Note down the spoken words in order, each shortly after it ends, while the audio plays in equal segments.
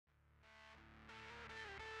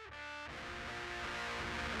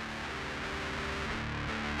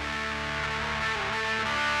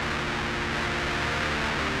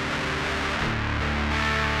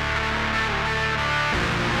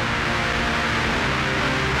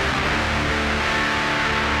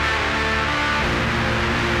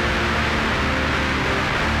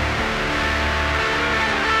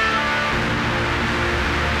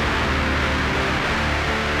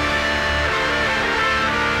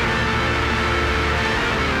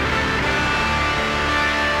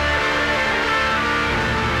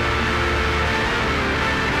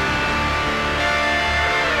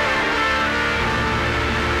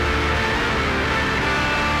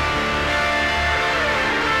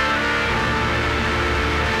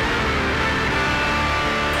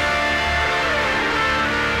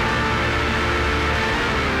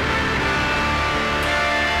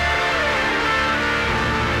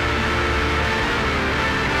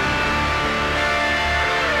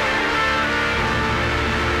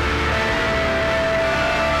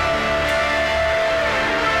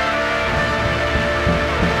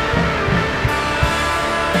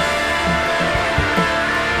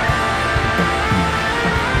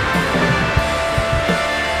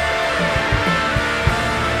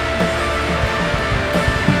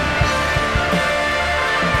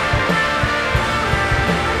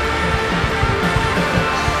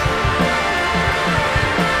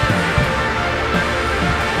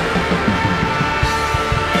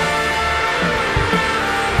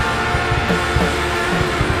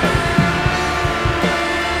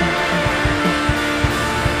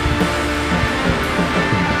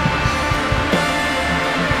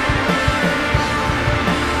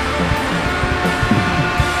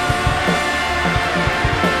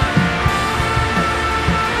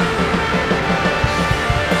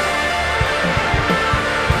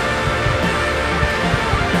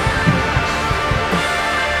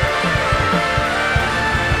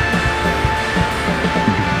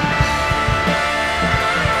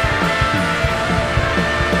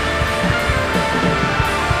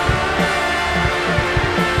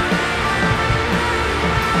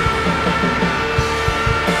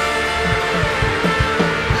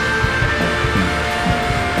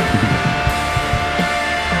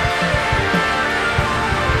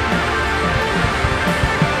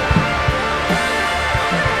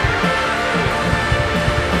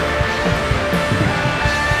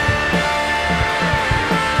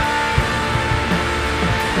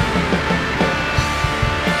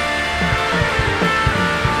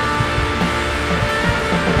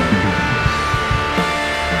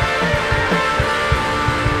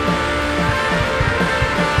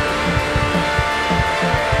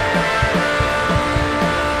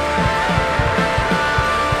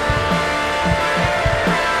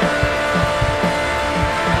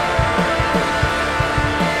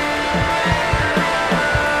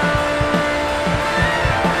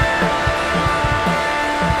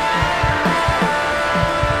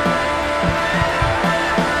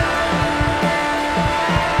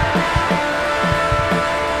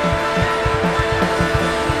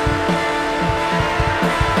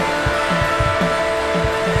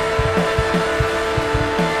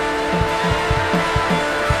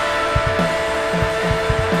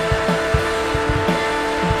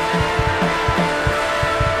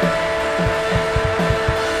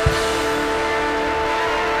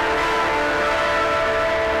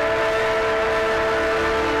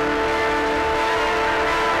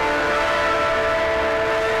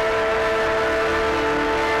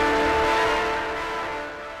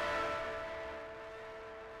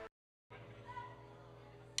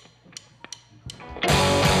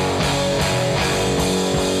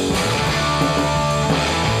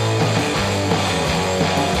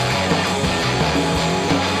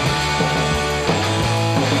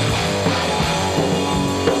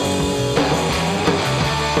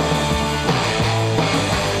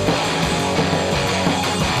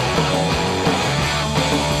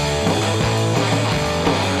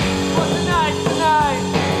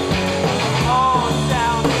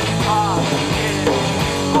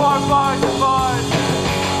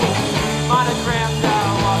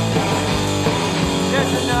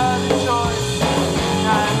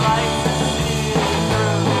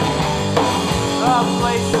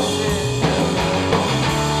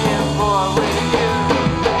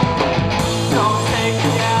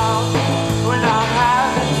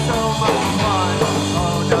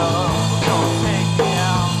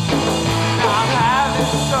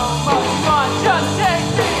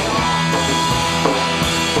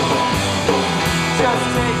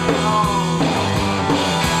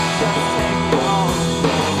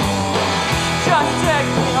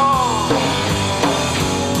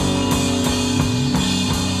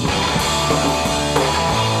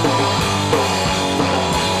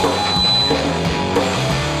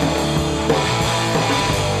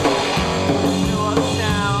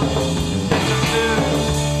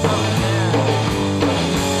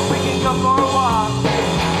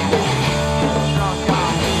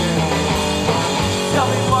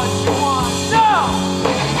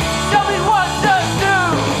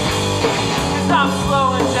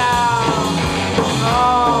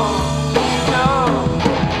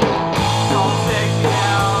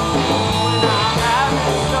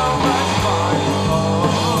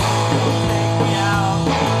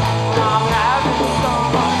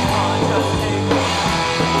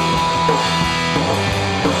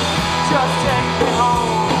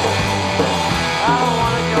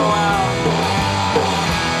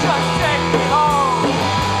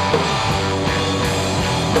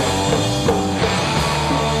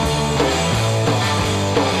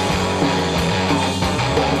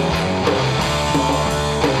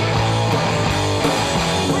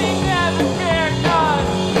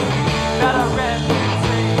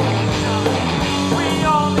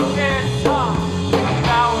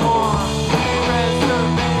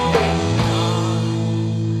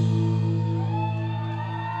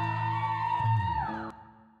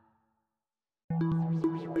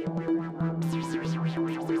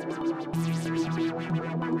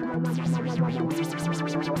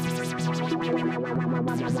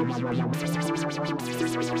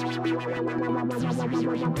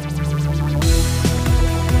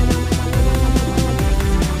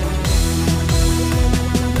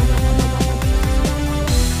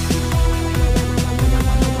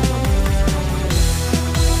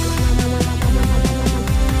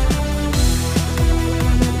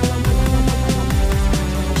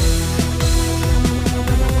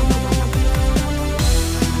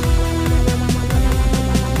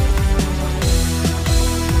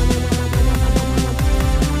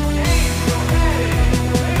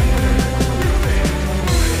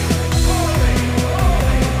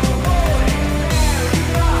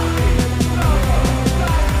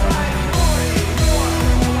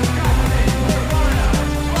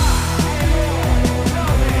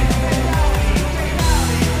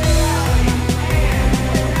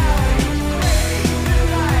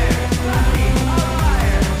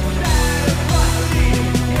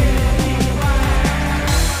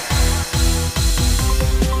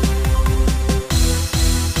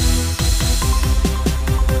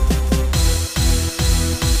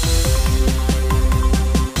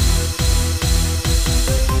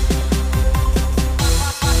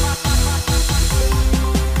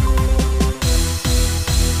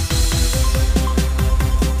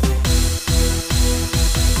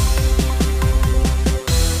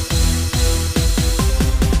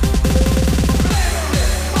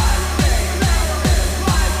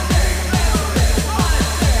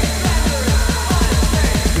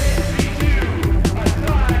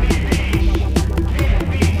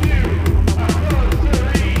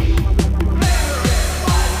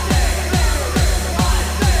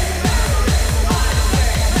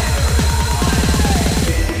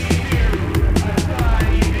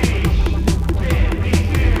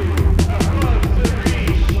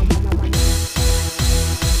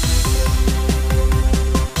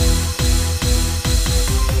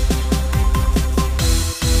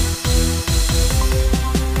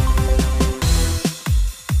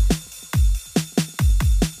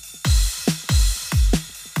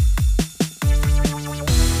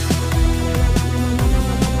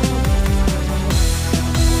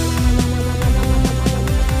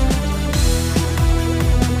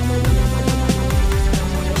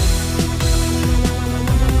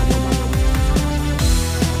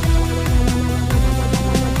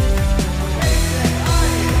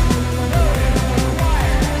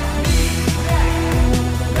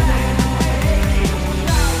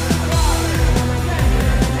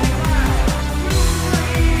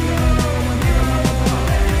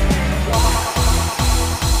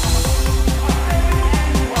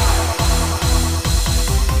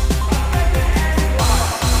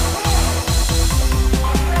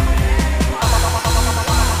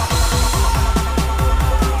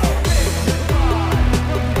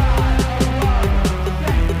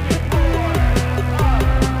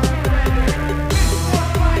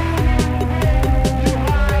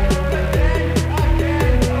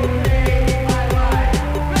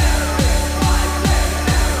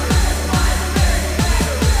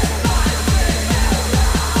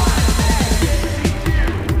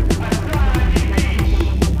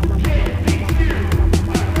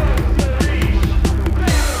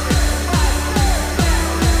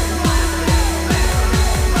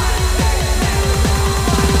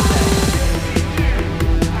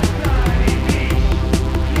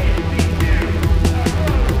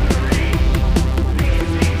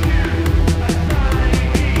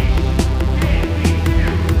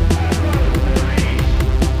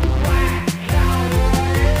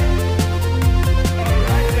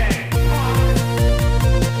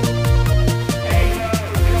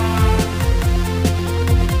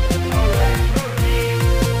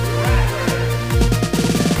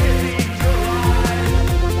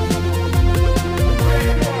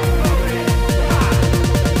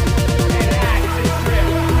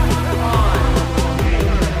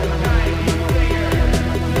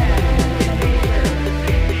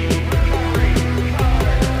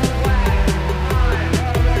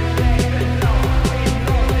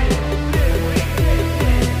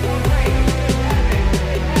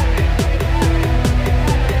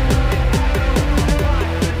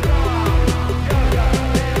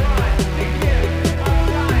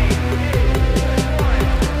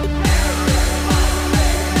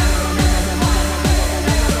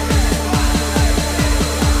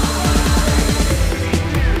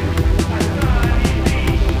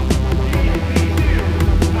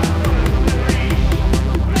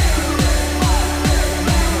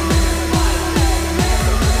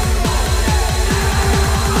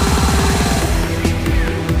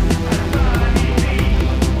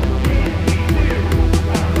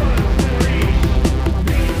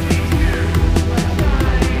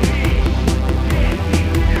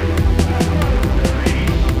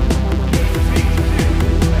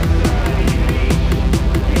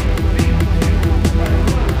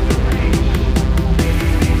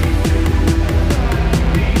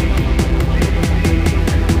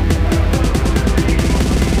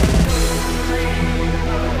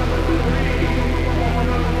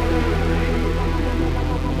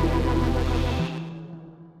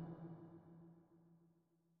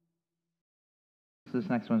This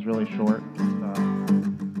next one's really short.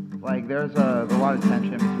 Like, there's a lot of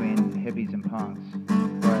tension between hippies and punks,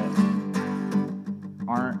 but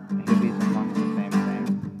aren't hippies and punks the same thing?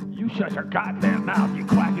 You shut your goddamn mouth, you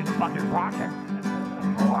quacking fucking rocket.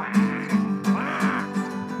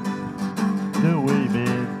 No way,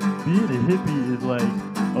 man. Being a hippie is like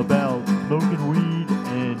about smoking weed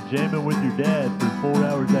and jamming with your dad for 4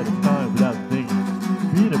 hours at a time without thinking.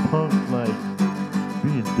 Being a punk's like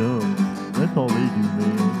being dumb. That's all they do,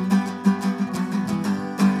 man.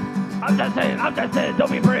 I'm just saying,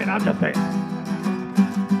 don't be afraid, I'm just saying.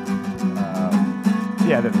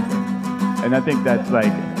 Yeah, that's the thing. And I think that's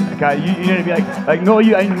like, God, you know, to be like no,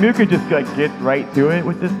 Mooka just like gets right to it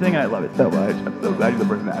with this thing, and I love it so much. I'm so glad you're the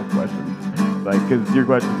person that asks questions. Like, because your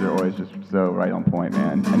questions are always just so right on point,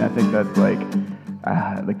 man. And I think that's like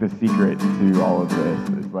the secret to all of this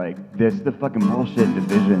is like the fucking bullshit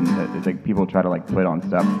division that like people try to like put on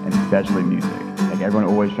stuff, and especially music. Like everyone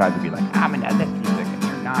always tries to be like, I'm into this music and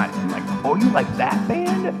you're not, and like, oh, you like that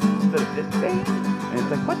band instead of this band? And it's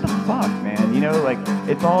like, what the fuck, man? You know, like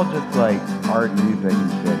it's all just like art, music,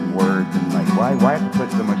 and shit, and words, and like why have to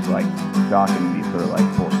put so much like stock in these sort of like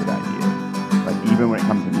bullshit ideas? Like even when it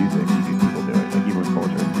comes to music, you see people do it, like even with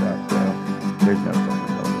culture and stuff. So there's no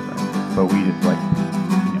fucking real difference. But we just like,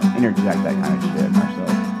 you know, interject that kind of shit in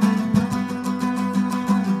ourselves.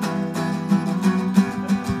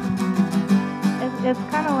 It's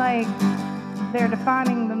kind of like they're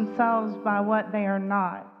defining themselves by what they are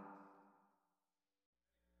not.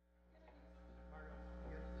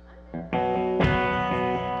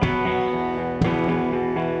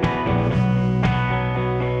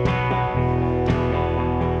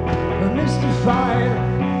 Mystified,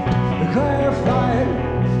 clarified,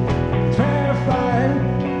 terrified,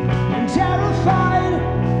 and terrified.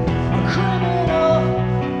 A criminal,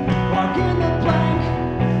 walking the plank.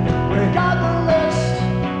 We got the list,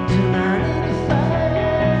 too many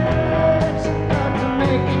defects, enough to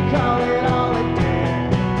make you call it all again.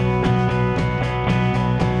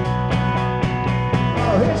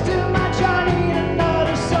 Oh, it's too much, I need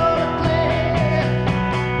another soda clear.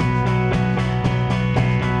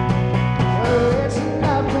 It's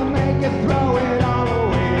enough to make you throw it all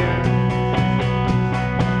away.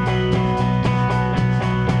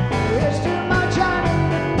 It's too much, I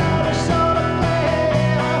need another soda clear.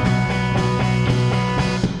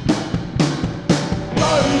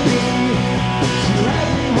 Won't be to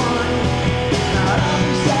everyone. Not I'll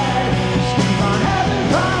be sad. Just keep on having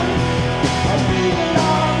fun and being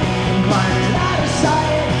along and climbing out of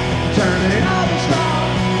sight, turning all this wrong,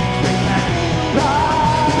 straight back in the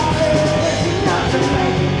It's enough to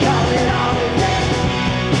make you call it all again.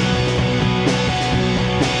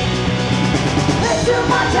 It's too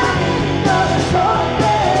much, I need another soda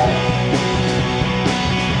clear.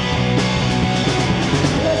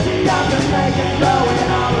 It's enough to make you throw it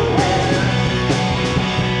all away.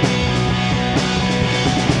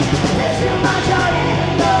 It's too much, I need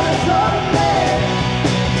another soda clear.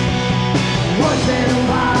 Once in a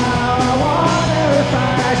while, I wonder if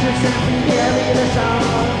I should simply carry the song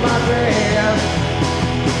of my grave.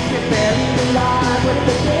 Get buried alive with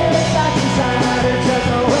the kids that's inside and took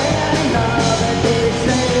away any love that they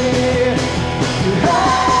say. Oh,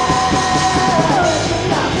 it's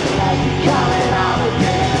enough to make you call it all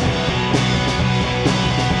again.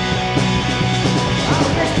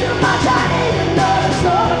 Oh, it's too much, I need another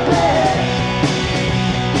soda clear.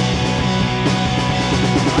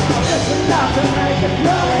 Oh, it's enough to make you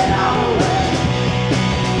throw it all away.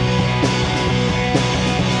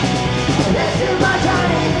 It's too much, I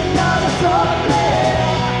need another soda clear.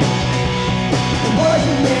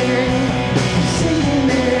 Poisoning,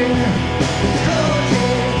 seasoning,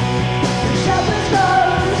 cruelty, shepherd's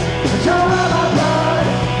clothes, the joy of my blood,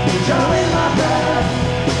 the joy in my breath,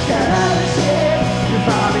 scared of the shit, you're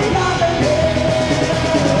falling off the hill.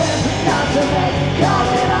 It's enough to make you call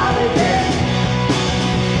it all again.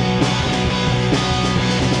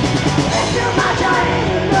 It's too much, I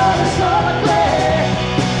need another soda clear.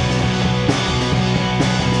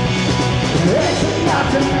 It's enough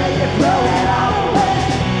to make you throw it all away.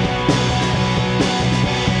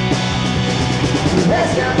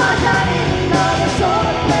 It's too much, I need another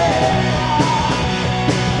soda clear.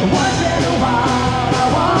 Once in a while, I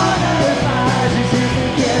wonder if I should simply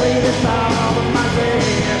carry the song of my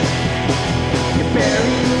grave. You're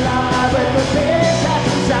buried alive with the fish that's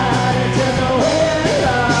inside and took away any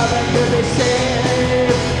love that could be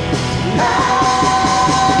saved.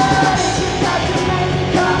 It's enough to make you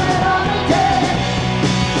call it all again.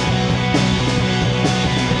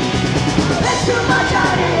 It's too much, I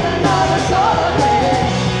need another soda clear.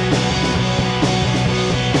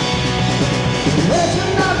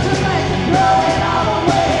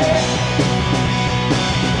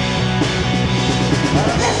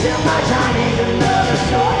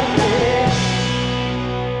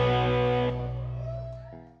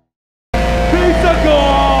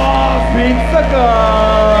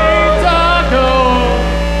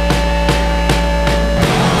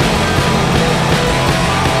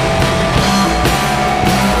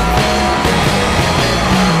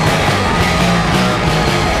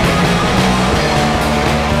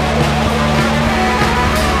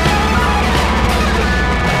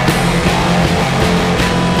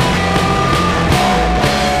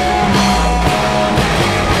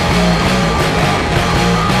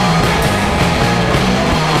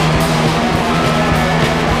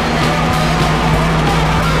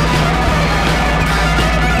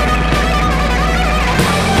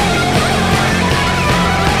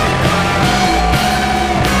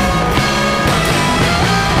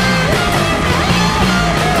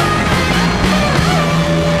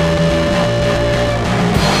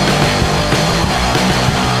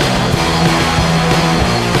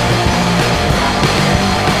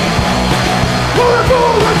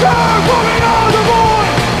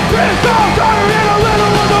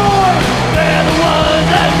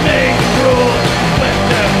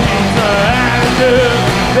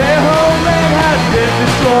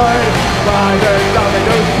 lies and dominate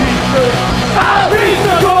those pieces. Piece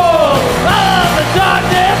of gold! I love the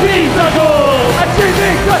darkness! Piece of gold!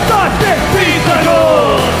 Achieving the darkness! Piece of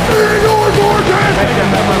gold! In your vortex! Make a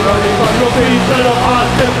pepperoni bundle piece of the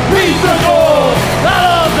awesome! Piece of gold! I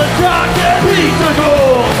love the darkness! Piece of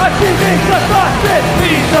gold! Achieving the darkness!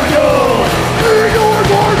 Piece of gold! In your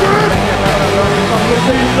vortex! Make a pepperoni bundle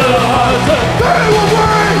piece of the awesome! They will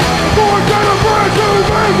wait for generations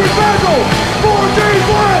every battle! 14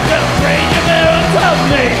 left! They'll train you there until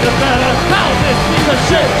they the better! How this piece of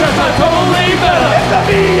shit just not totally better! It's the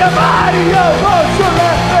me, a body, a motion,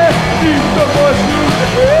 and keep the push you.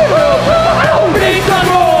 Piece of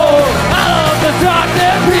gold! I love the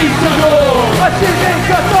darkness! Piece of gold! Achieving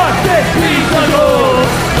the darkness! Piece of gold!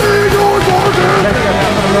 In your darkness! Make a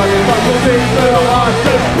pepperoni bundle piece of the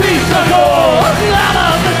awesome! Piece of gold! I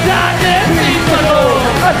love the darkness! Piece of gold!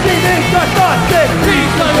 Achieving the darkness!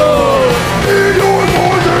 Piece of gold! In your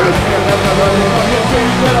darkness! Make a pepperoni bundle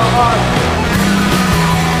piece of the awesome!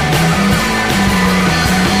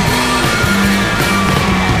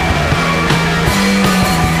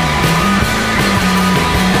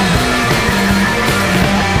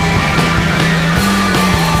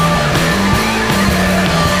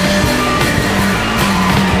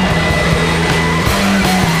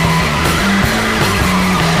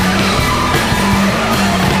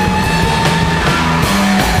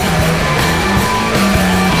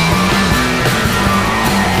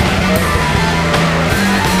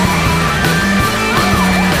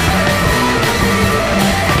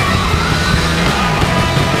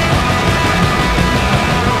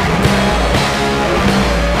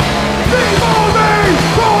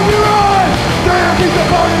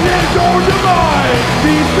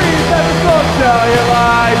 These dreams never slow down your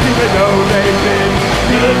lives, even though they've been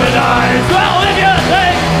demonized.